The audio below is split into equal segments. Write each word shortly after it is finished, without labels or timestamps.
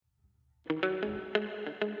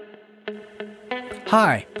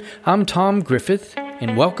Hi, I'm Tom Griffith,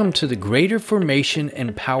 and welcome to the Greater Formation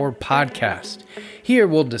and Power Podcast. Here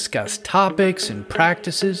we'll discuss topics and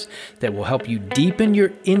practices that will help you deepen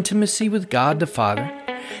your intimacy with God the Father,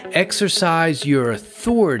 exercise your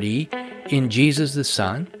authority in Jesus the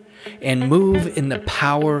Son, and move in the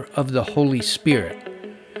power of the Holy Spirit.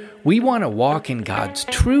 We want to walk in God's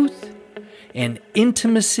truth and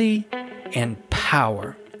intimacy and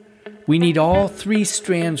power. We need all three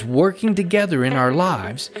strands working together in our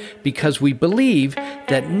lives because we believe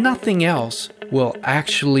that nothing else will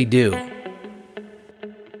actually do.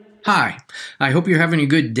 Hi, I hope you're having a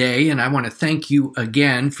good day, and I want to thank you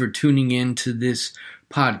again for tuning in to this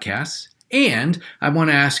podcast. And I want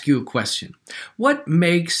to ask you a question. What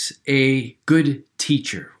makes a good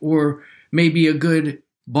teacher, or maybe a good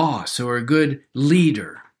boss, or a good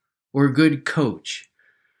leader, or a good coach?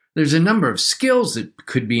 There's a number of skills that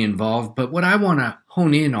could be involved, but what I want to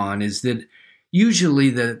hone in on is that usually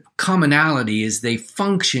the commonality is they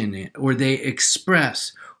function or they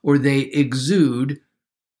express or they exude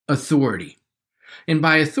authority. And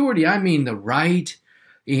by authority, I mean the right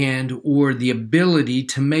and or the ability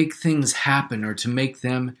to make things happen or to make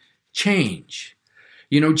them change.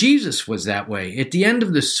 You know, Jesus was that way. At the end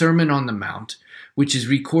of the Sermon on the Mount, which is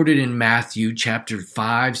recorded in Matthew chapter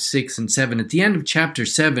 5, 6, and 7. At the end of chapter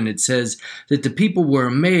 7, it says that the people were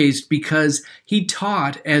amazed because he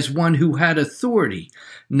taught as one who had authority,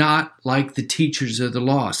 not like the teachers of the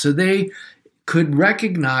law. So they could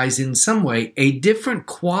recognize in some way a different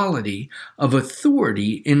quality of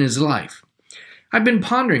authority in his life. I've been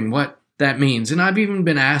pondering what that means, and I've even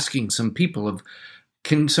been asking some people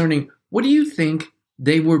concerning what do you think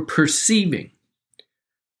they were perceiving?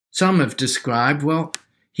 Some have described,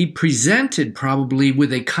 he presented probably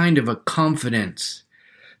with a kind of a confidence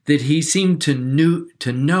that he seemed to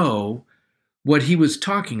know what he was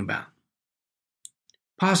talking about.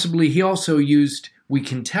 Possibly he also used, we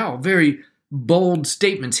can tell, very bold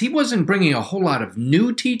statements. He wasn't bringing a whole lot of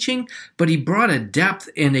new teaching, but he brought a depth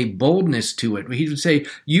and a boldness to it. He would say,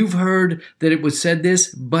 you've heard that it was said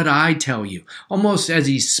this, but I tell you. Almost as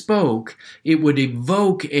he spoke, it would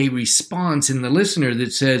evoke a response in the listener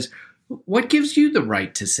that says, what gives you the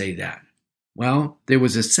right to say that? Well, there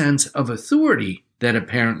was a sense of authority that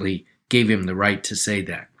apparently gave him the right to say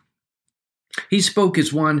that. He spoke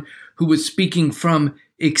as one who was speaking from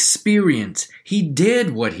experience. He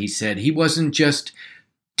did what he said. He wasn't just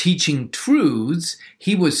teaching truths.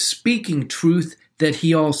 He was speaking truth that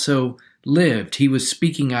he also lived. He was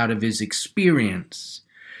speaking out of his experience.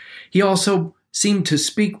 He also seemed to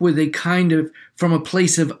speak with a kind of, from a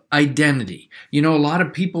place of identity. You know, a lot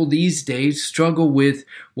of people these days struggle with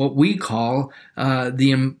what we call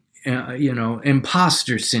the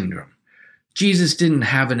imposter syndrome. Jesus didn't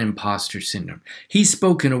have an imposter syndrome. He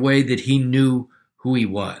spoke in a way that he knew who he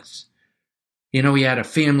was. You know, he had a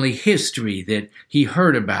family history that he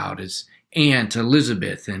heard about, his Aunt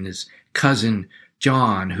Elizabeth and his cousin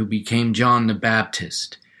John, who became John the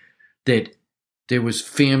Baptist, that there was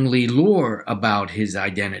family lore about his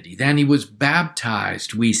identity. Then he was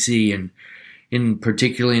baptized, we see, in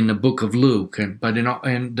particularly in the book of Luke, but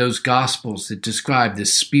in those Gospels that describe the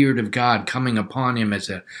Spirit of God coming upon him as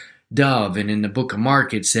a dove. And in the book of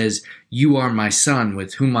Mark, it says, you are my son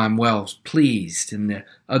with whom I'm well pleased. In the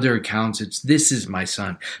other accounts, it's this is my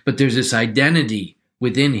son. But there's this identity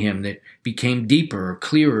within him that became deeper or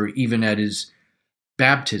clearer even at his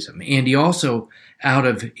baptism. And he also, out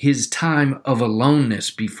of his time of aloneness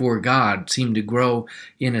before God, seemed to grow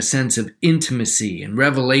in a sense of intimacy and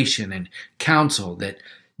revelation and counsel that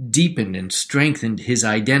deepened and strengthened his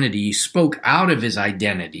identity. He spoke out of his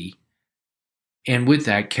identity, and with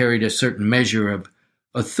that carried a certain measure of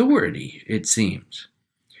authority, it seems.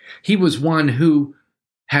 He was one who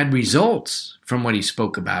had results from what he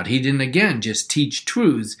spoke about. He didn't, again, just teach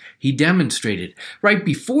truths. He demonstrated. Right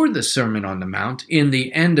before the Sermon on the Mount, in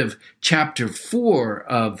the end of chapter 4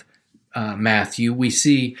 of Matthew, we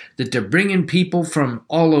see that they're bringing people from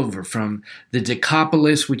all over, from the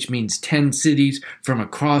Decapolis, which means 10 cities, from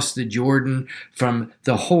across the Jordan, from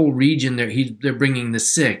the whole region. They're bringing the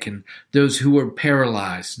sick and those who are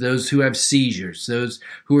paralyzed, those who have seizures, those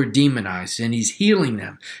who are demonized, and he's healing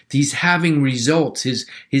them. He's having results.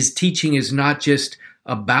 His teaching is not just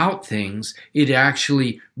about things, it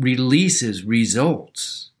actually releases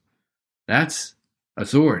results. That's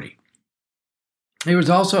authority. There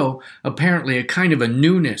was also apparently a kind of a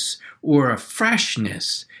newness or a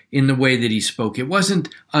freshness in the way that he spoke. It wasn't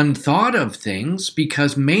unthought of things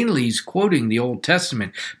because mainly he's quoting the Old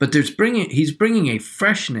Testament, but he's bringing a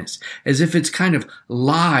freshness as if it's kind of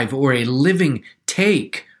live or a living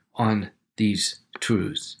take on these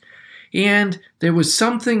truths. And there was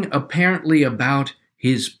something apparently about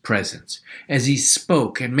his presence as he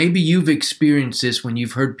spoke. And maybe you've experienced this when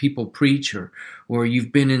you've heard people preach, or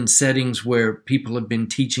you've been in settings where people have been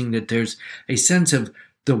teaching, that there's a sense of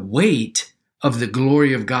the weight of the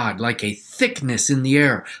glory of God, like a thickness in the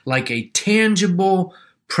air, like a tangible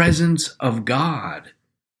presence of God,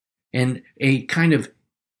 and a kind of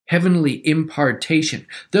heavenly impartation.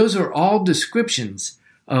 Those are all descriptions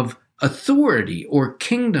of authority or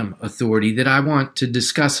kingdom authority that I want to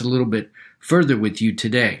discuss a little bit further with you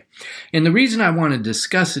today. And the reason I want to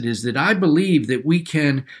discuss it is that I believe that we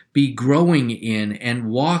can be growing in and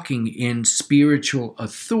walking in spiritual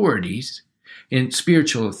authority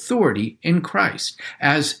in Christ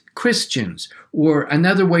as Christians. Or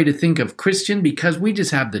another way to think of Christian, because we just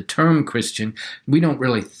have the term Christian, we don't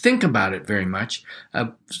really think about it very much.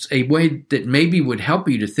 A way that maybe would help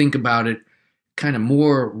you to think about it kind of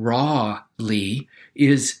more rawly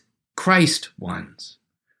is Christ ones.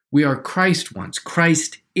 We are Christ ones,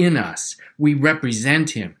 Christ in us. We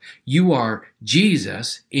represent him. You are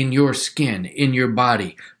Jesus in your skin, in your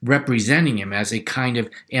body, representing him as a kind of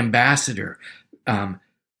ambassador,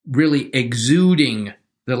 really exuding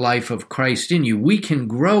the life of Christ in you. We can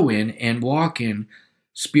grow in and walk in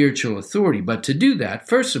spiritual authority. But to do that,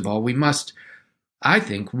 first of all, we must, I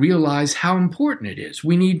think, realize how important it is.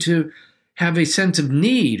 We need to have a sense of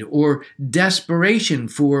need or desperation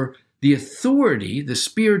for the authority, the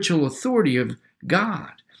spiritual authority of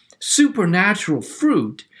God. Supernatural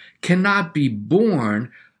fruit cannot be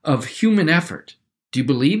born of human effort. Do you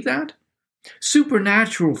believe that?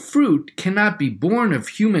 Supernatural fruit cannot be born of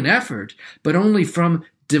human effort, but only from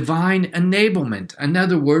divine enablement. In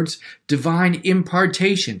other words, divine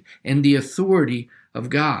impartation and the authority of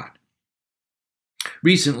God.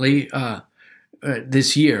 Recently,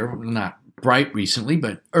 this year, not right recently,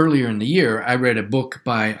 but earlier in the year, I read a book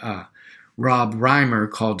by Rob Reimer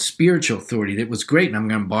called Spiritual Authority that was great, and I'm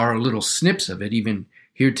going to borrow little snips of it even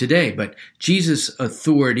here today. But Jesus'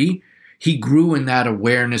 authority, he grew in that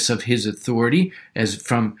awareness of his authority as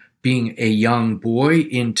from being a young boy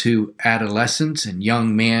into adolescence and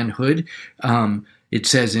young manhood. It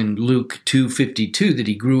says in Luke 2:52 that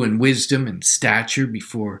he grew in wisdom and stature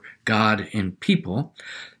before God and people.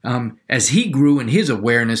 As he grew in his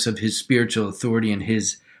awareness of his spiritual authority and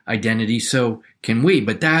his identity, so can we.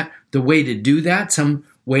 But the way to do that, some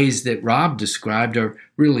ways that Rob described, are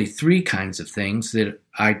really three kinds of things that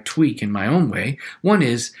I tweak in my own way. One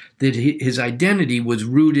is that his identity was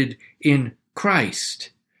rooted in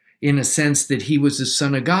Christ, in a sense that he was the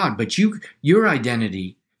Son of God. But your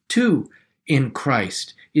identity, too, in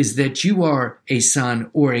Christ is that you are a son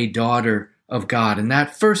or a daughter of God. And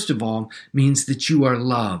that, first of all, means that you are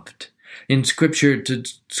loved. In Scripture, it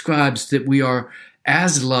describes that we are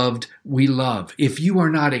as loved, we love. If you are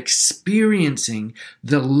not experiencing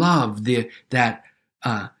the love, that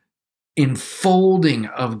enfolding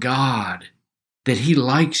of God, that he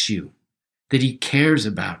likes you, that he cares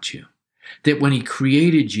about you, that when he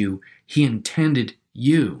created you, he intended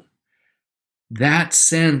you. That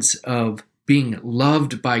sense of being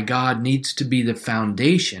loved by God needs to be the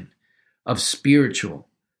foundation of spiritual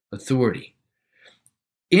authority.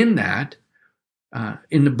 In that,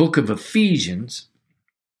 in the book of Ephesians,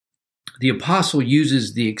 the apostle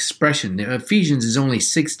uses the expression. Ephesians is only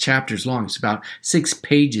 6 chapters long. It's about 6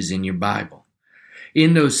 pages in your Bible.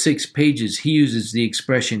 In those 6 pages, he uses the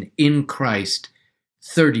expression "in Christ"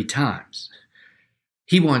 30 times.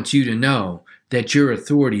 He wants you to know that your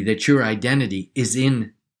authority, that your identity is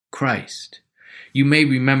in Christ. You may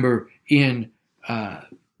remember in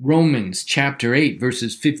Romans chapter 8,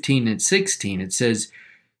 verses 15 and 16, it says,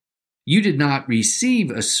 "You did not receive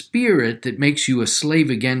a spirit that makes you a slave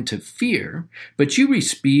again to fear, but you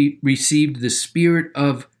received the spirit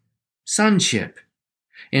of sonship.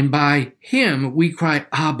 And by him we cry,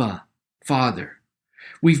 Abba, Father."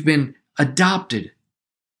 We've been adopted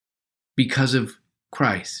because of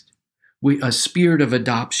Christ. A spirit of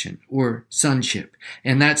adoption or sonship.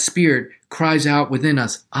 And that spirit cries out within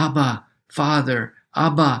us, Abba, Father,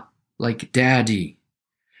 Abba, like Daddy.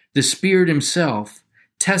 The Spirit himself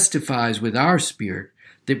testifies with our spirit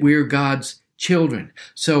that we're God's children.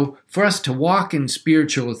 So for us to walk in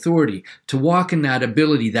spiritual authority, to walk in that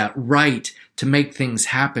ability, that right to make things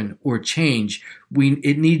happen or change,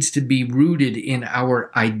 it needs to be rooted in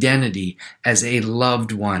our identity as a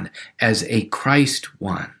loved one, as a Christ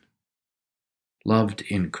one. Loved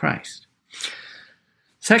in Christ.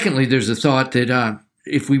 Secondly, there's a thought that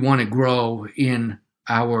if we want to grow in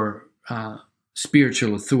our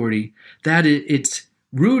spiritual authority, that it's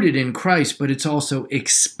rooted in Christ, but it's also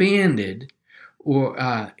expanded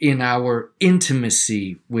or in our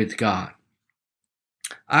intimacy with God.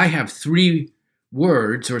 I have 3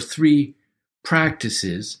 words or 3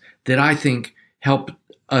 practices that I think help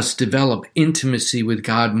us develop intimacy with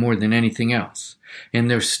God more than anything else. And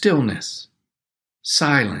they're stillness,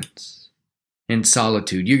 silence, and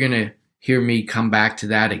solitude. You're going to hear me come back to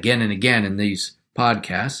that again and again in these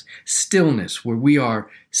podcasts. Stillness, where we are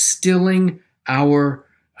stilling our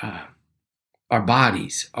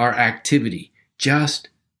bodies, our activity. Just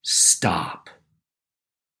stop.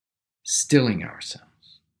 Stilling ourselves.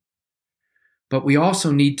 But we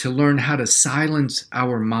also need to learn how to silence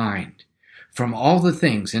our mind from all the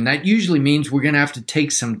things. And that usually means we're going to have to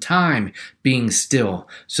take some time being still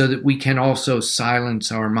so that we can also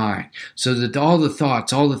silence our mind. So that all the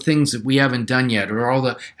thoughts, all the things that we haven't done yet, or all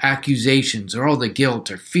the accusations, or all the guilt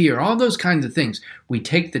or fear, all those kinds of things, we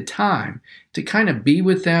take the time to kind of be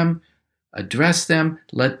with them, address them,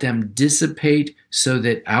 let them dissipate so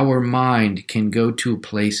that our mind can go to a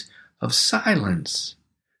place of silence.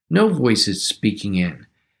 No voices speaking in,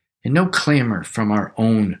 and no clamor from our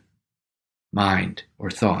own mind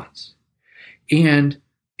or thoughts. And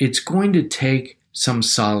it's going to take some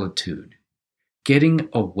solitude, getting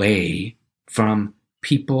away from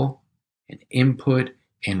people and input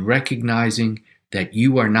and recognizing that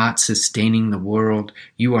you are not sustaining the world.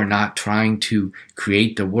 You are not trying to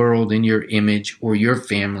create the world in your image or your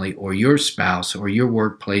family or your spouse or your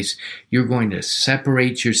workplace. You're going to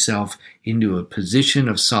separate yourself into a position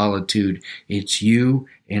of solitude. It's you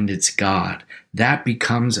and it's God. That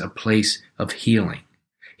becomes a place of healing.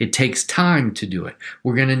 It takes time to do it.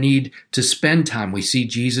 We're going to need to spend time. We see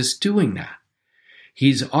Jesus doing that.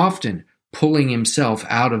 He's often pulling himself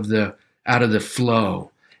out of the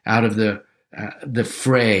flow, out of the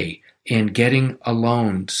fray, and getting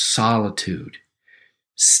alone, solitude,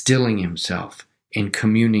 stilling himself and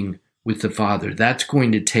communing with the Father. That's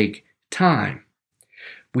going to take time.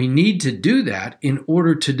 We need to do that in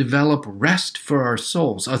order to develop rest for our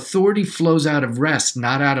souls. Authority flows out of rest,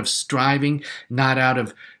 not out of striving, not out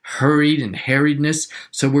of hurried and harriedness.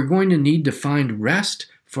 So we're going to need to find rest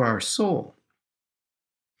for our soul.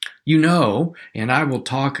 You know, and I will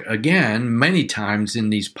talk again many times in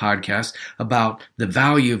these podcasts about the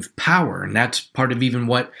value of power. And that's part of even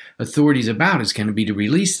what authority is about, is going to be to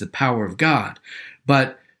release the power of God.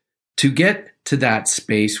 But to get to that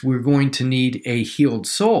space, we're going to need a healed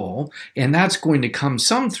soul, and that's going to come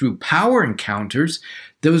some through power encounters.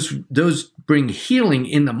 Those bring healing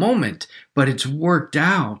in the moment, but it's worked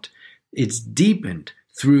out, it's deepened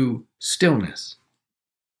through stillness,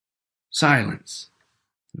 silence,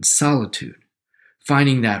 and solitude,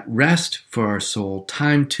 finding that rest for our soul,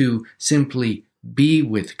 time to simply be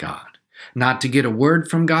with God, not to get a word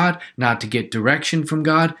from God, not to get direction from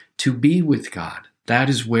God, to be with God. That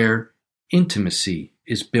is where intimacy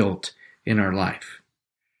is built in our life.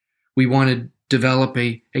 We want to develop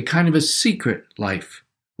a kind of a secret life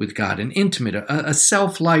with God, an intimate, a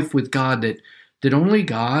self-life with God that only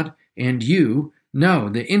God and you know.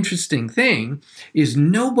 The interesting thing is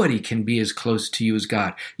nobody can be as close to you as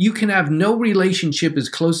God. You can have no relationship as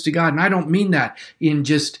close to God. And I don't mean that in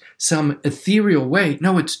just some ethereal way.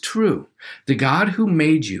 No, it's true. The God who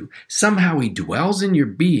made you, somehow he dwells in your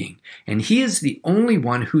being, and he is the only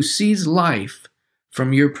one who sees life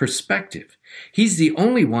from your perspective. He's the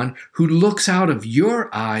only one who looks out of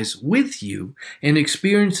your eyes with you and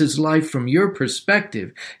experiences life from your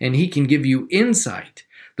perspective, and he can give you insight.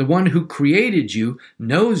 The one who created you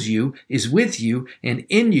knows you, is with you and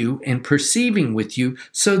in you and perceiving with you,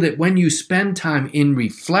 so that when you spend time in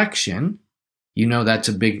reflection, you know that's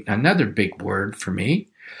another big word for me.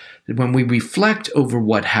 When we reflect over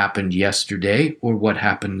what happened yesterday or what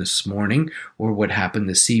happened this morning or what happened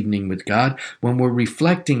this evening with God, when we're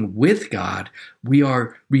reflecting with God, we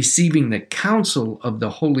are receiving the counsel of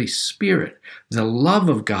the Holy Spirit, the love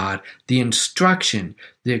of God, the instruction,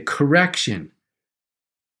 the correction,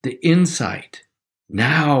 the insight.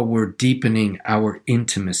 Now we're deepening our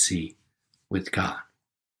intimacy with God.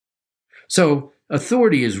 So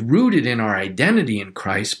authority is rooted in our identity in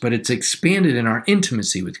Christ, but it's expanded in our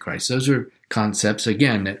intimacy with Christ. Those are concepts,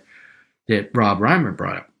 again, that Rob Reimer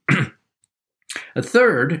brought up. A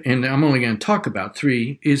third, and I'm only going to talk about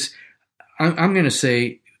 3, is I'm going to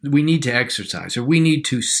say we need to exercise, or we need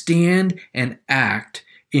to stand and act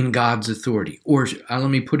in God's authority. Or let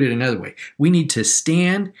me put it another way. We need to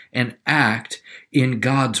stand and act in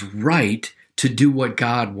God's right to do what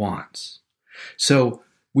God wants. So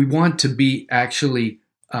we want to be actually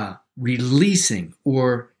releasing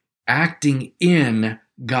or acting in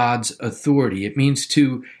God's authority. It means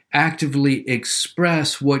to actively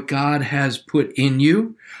express what God has put in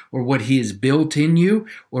you, or what he has built in you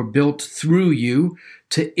or built through you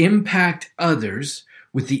to impact others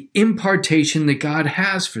with the impartation that God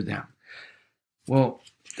has for them. Well,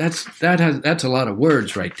 that's a lot of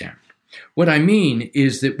words right there. What I mean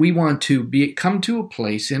is that we want to come to a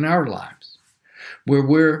place in our lives where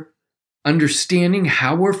we're understanding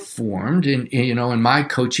how we're formed. And in my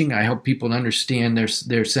coaching, I help people to understand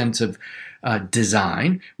their sense of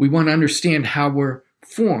design. We want to understand how we're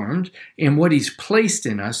formed and what he's placed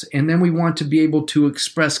in us, and then we want to be able to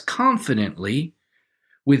express confidently,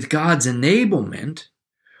 with God's enablement,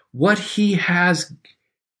 what he has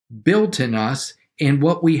built in us and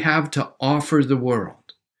what we have to offer the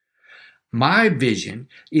world. My vision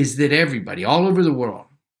is that everybody all over the world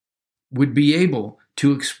would be able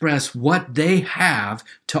to express what they have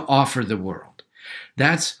to offer the world.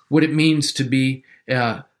 That's what it means to be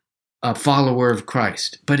a follower of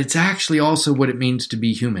Christ. But it's actually also what it means to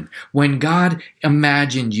be human. When God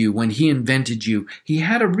imagined you, when he invented you, he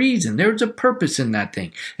had a reason. There's a purpose in that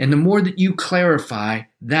thing. And the more that you clarify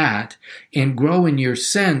that and grow in your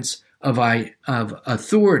sense of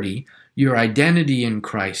authority, your identity in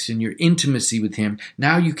Christ and your intimacy with him,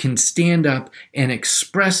 now you can stand up and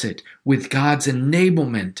express it with God's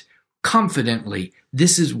enablement confidently.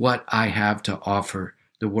 This is what I have to offer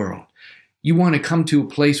the world. You want to come to a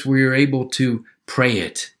place where you're able to pray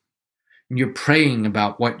it. And you're praying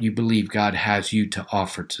about what you believe God has you to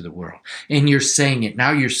offer to the world. And you're saying it.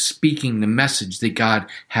 Now you're speaking the message that God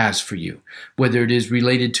has for you, whether it is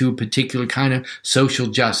related to a particular kind of social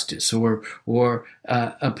justice or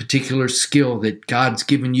a particular skill that God's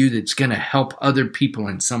given you that's going to help other people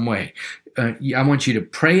in some way. I want you to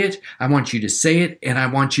pray it. I want you to say it, and I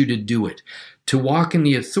want you to do it. To walk in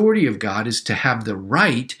the authority of God is to have the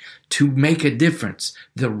right to make a difference,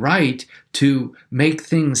 the right to make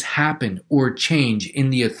things happen or change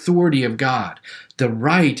in the authority of God, the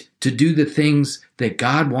right to do the things that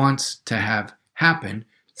God wants to have happen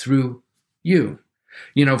through you.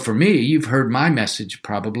 For me, you've heard my message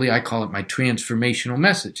probably. I call it my transformational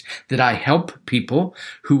message, that I help people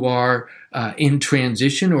who are in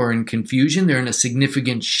transition or in confusion. They're in a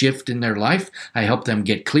significant shift in their life. I help them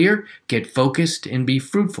get clear, get focused, and be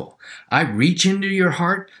fruitful. I reach into your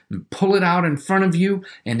heart and pull it out in front of you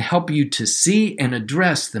and help you to see and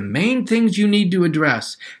address the main things you need to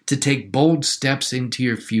address to take bold steps into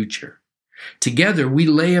your future. Together, we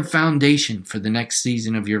lay a foundation for the next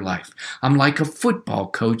season of your life. I'm like a football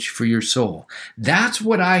coach for your soul. That's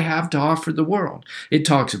what I have to offer the world. It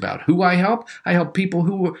talks about who I help. I help people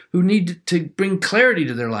who need to bring clarity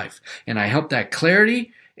to their life. And I help that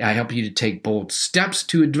clarity. I help you to take bold steps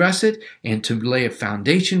to address it and to lay a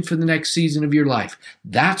foundation for the next season of your life.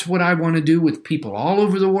 That's what I want to do with people all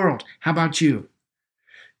over the world. How about you?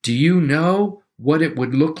 Do you know what it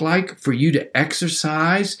would look like for you to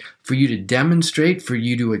exercise, for you to demonstrate, for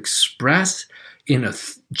you to express in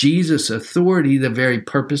Jesus' authority the very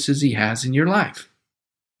purposes he has in your life?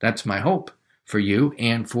 That's my hope for you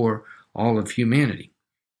and for all of humanity.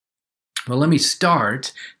 Well, let me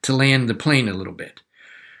start to land the plane a little bit.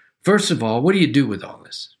 First of all, what do you do with all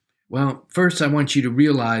this? Well, first I want you to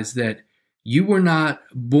realize that you were not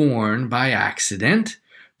born by accident,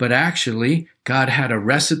 but actually, God had a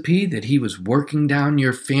recipe that he was working down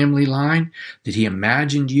your family line, that he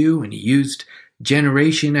imagined you, and he used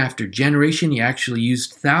generation after generation. He actually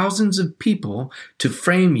used thousands of people to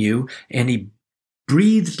frame you, and he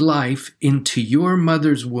breathed life into your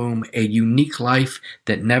mother's womb, a unique life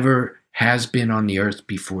that never has been on the earth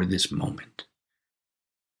before this moment.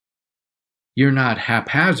 You're not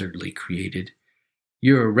haphazardly created.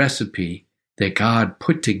 You're a recipe that God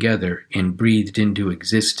put together and breathed into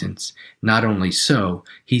existence. Not only so,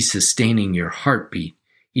 he's sustaining your heartbeat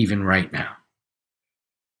even right now.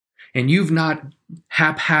 And you've not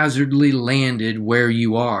haphazardly landed where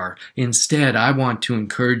you are. Instead, I want to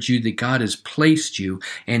encourage you that God has placed you,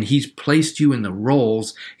 and he's placed you in the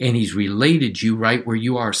roles, and he's related you right where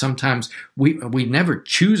you are. Sometimes we never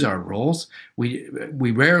choose our roles. We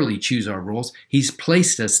rarely choose our roles. He's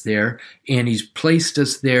placed us there, and he's placed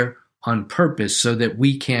us there on purpose so that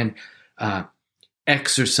we can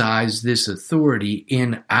exercise this authority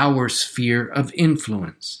in our sphere of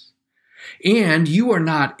influence. And you are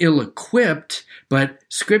not ill-equipped, but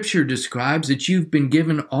Scripture describes that you've been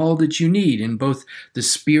given all that you need in both the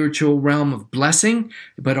spiritual realm of blessing,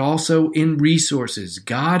 but also in resources.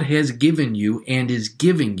 God has given you and is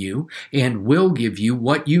giving you and will give you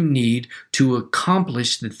what you need to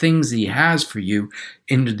accomplish the things he has for you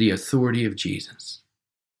under the authority of Jesus.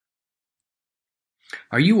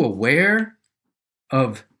 Are you aware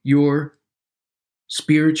of your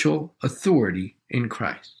spiritual authority in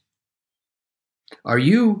Christ? Are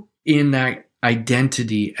you in that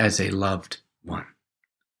identity as a loved one?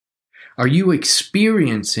 Are you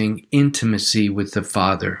experiencing intimacy with the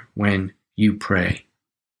Father when you pray?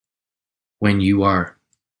 When you are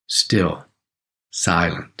still,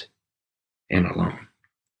 silent, and alone?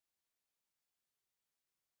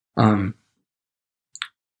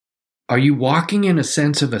 Are you walking in a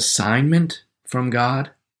sense of assignment from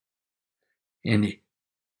God in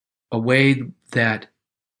a way that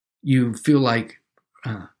you feel like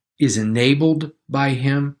is enabled by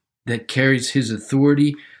Him, that carries His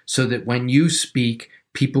authority, so that when you speak,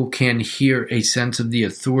 people can hear a sense of the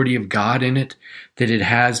authority of God in it, that it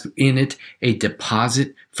has in it a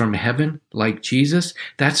deposit from heaven like Jesus?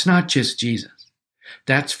 That's not just Jesus.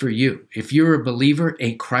 That's for you. If you're a believer,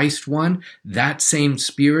 a Christ one, that same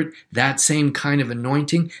spirit, that same kind of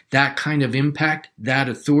anointing, that kind of impact, that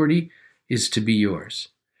authority is to be yours.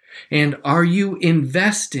 And are you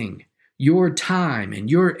investing your time and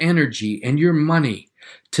your energy and your money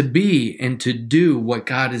to be and to do what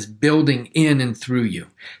God is building in and through you?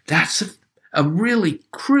 That's a really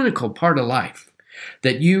critical part of life,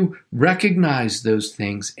 that you recognize those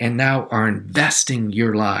things and now are investing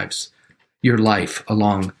your life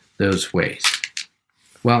along those ways.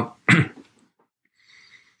 Well,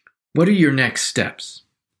 what are your next steps?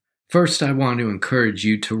 First, I want to encourage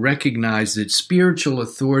you to recognize that spiritual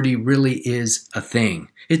authority really is a thing.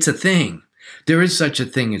 It's a thing. There is such a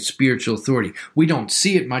thing as spiritual authority. We don't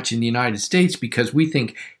see it much in the United States because we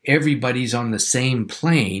think everybody's on the same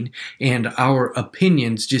plane and our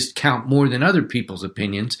opinions just count more than other people's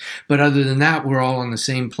opinions. But other than that, we're all on the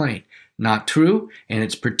same plane. Not true, and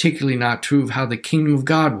it's particularly not true of how the kingdom of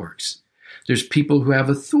God works. There's people who have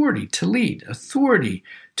authority to lead, authority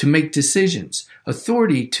to make decisions,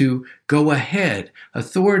 authority to go ahead,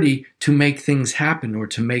 authority to make things happen or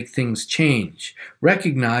to make things change.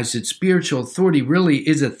 Recognize that spiritual authority really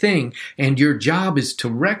is a thing, and your job is to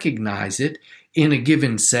recognize it in a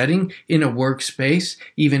given setting, in a workspace,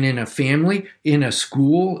 even in a family, in a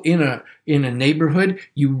school, in a neighborhood.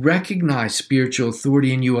 You recognize spiritual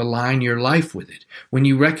authority and you align your life with it. When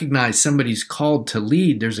you recognize somebody's called to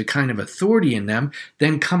lead, there's a kind of authority in them,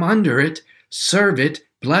 then come under it, serve it,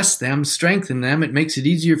 bless them, strengthen them. It makes it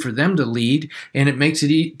easier for them to lead, and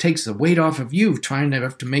it takes the weight off of you of trying to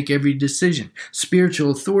have to make every decision.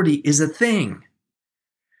 Spiritual authority is a thing.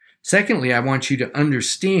 Secondly, I want you to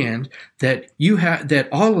understand that that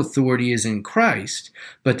all authority is in Christ,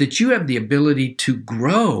 but that you have the ability to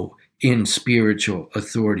grow in spiritual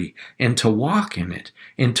authority and to walk in it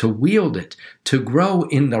and to wield it, to grow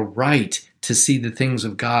in the right to see the things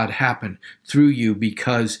of God happen through you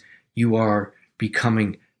because you are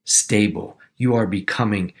becoming stable. You are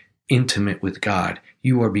becoming intimate with God.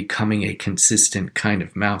 You are becoming a consistent kind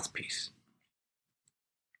of mouthpiece.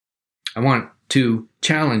 I want to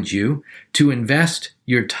challenge you to invest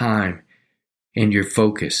your time and your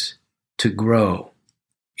focus to grow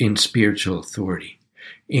in spiritual authority.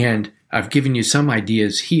 And I've given you some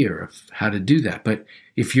ideas here of how to do that. But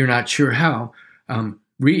if you're not sure how,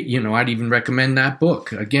 I'd even recommend that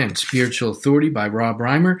book. Again, Spiritual Authority by Rob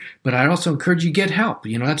Reimer. But I also encourage you to get help.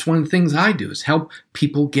 That's one of the things I do, is help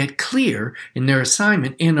people get clear in their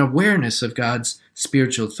assignment and awareness of God's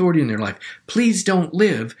spiritual authority in their life. Please don't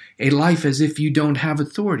live a life as if you don't have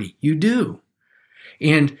authority. You do.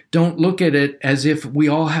 And don't look at it as if we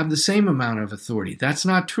all have the same amount of authority. That's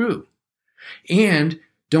not true. And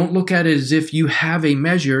don't look at it as if you have a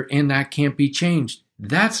measure and that can't be changed.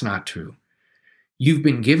 That's not true. You've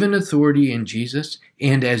been given authority in Jesus,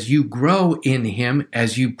 and as you grow in Him,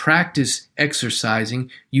 as you practice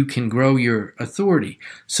exercising, you can grow your authority.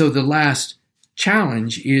 So the last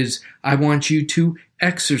challenge is, I want you to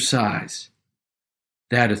exercise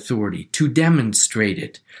that authority, to demonstrate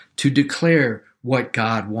it, to declare what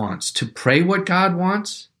God wants, to pray what God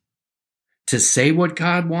wants, to say what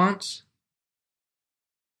God wants,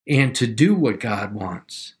 and to do what God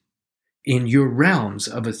wants in your realms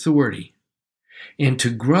of authority, and to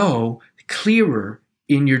grow clearer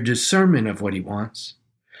in your discernment of what He wants,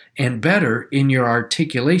 and better in your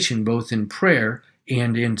articulation, both in prayer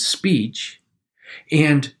and in speech,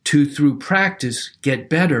 and to, through practice, get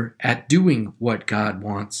better at doing what God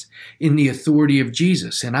wants in the authority of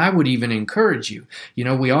Jesus. And I would even encourage you,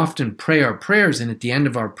 we often pray our prayers, and at the end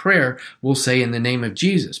of our prayer, we'll say, in the name of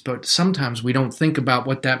Jesus. But sometimes we don't think about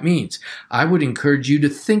what that means. I would encourage you to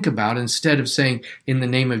think about, instead of saying, in the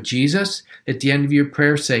name of Jesus, at the end of your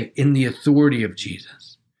prayer, say, in the authority of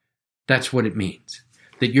Jesus. That's what it means,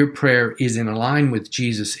 that your prayer is in line with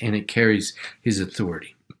Jesus and it carries His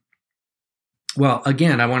authority. Well,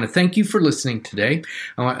 again, I want to thank you for listening today,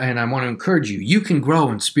 and I want to encourage you. You can grow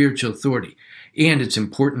in spiritual authority, and it's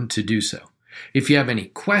important to do so. If you have any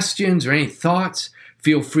questions or any thoughts,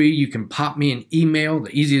 feel free. You can pop me an email.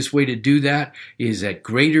 The easiest way to do that is at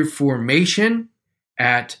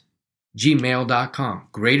greaterformation@gmail.com.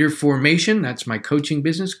 Greater Formation, that's my coaching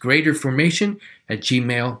business,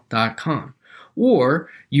 greaterformation@gmail.com. Or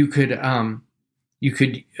you could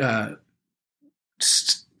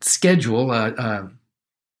schedule a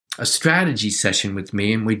strategy session with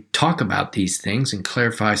me, and we talk about these things and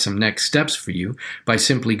clarify some next steps for you by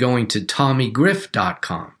simply going to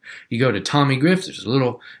TommyGriff.com. You go to Tommy Griff, there's a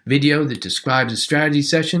little video that describes a strategy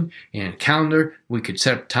session and a calendar we could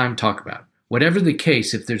set up time to talk about. Whatever the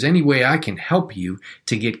case, if there's any way I can help you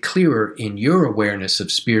to get clearer in your awareness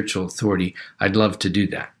of spiritual authority, I'd love to do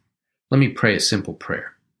that. Let me pray a simple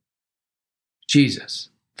prayer. Jesus,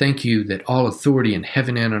 thank you that all authority in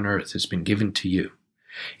heaven and on earth has been given to you,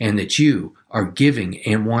 and that you are giving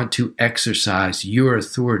and want to exercise your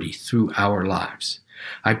authority through our lives.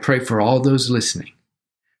 I pray for all those listening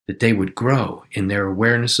that they would grow in their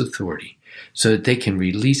awareness of authority so that they can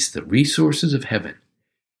release the resources of heaven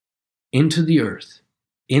into the earth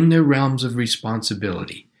in their realms of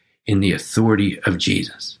responsibility in the authority of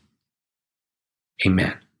Jesus.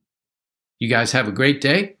 Amen. You guys have a great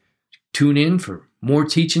day. Tune in for more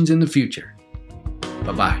teachings in the future.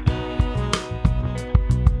 Bye-bye.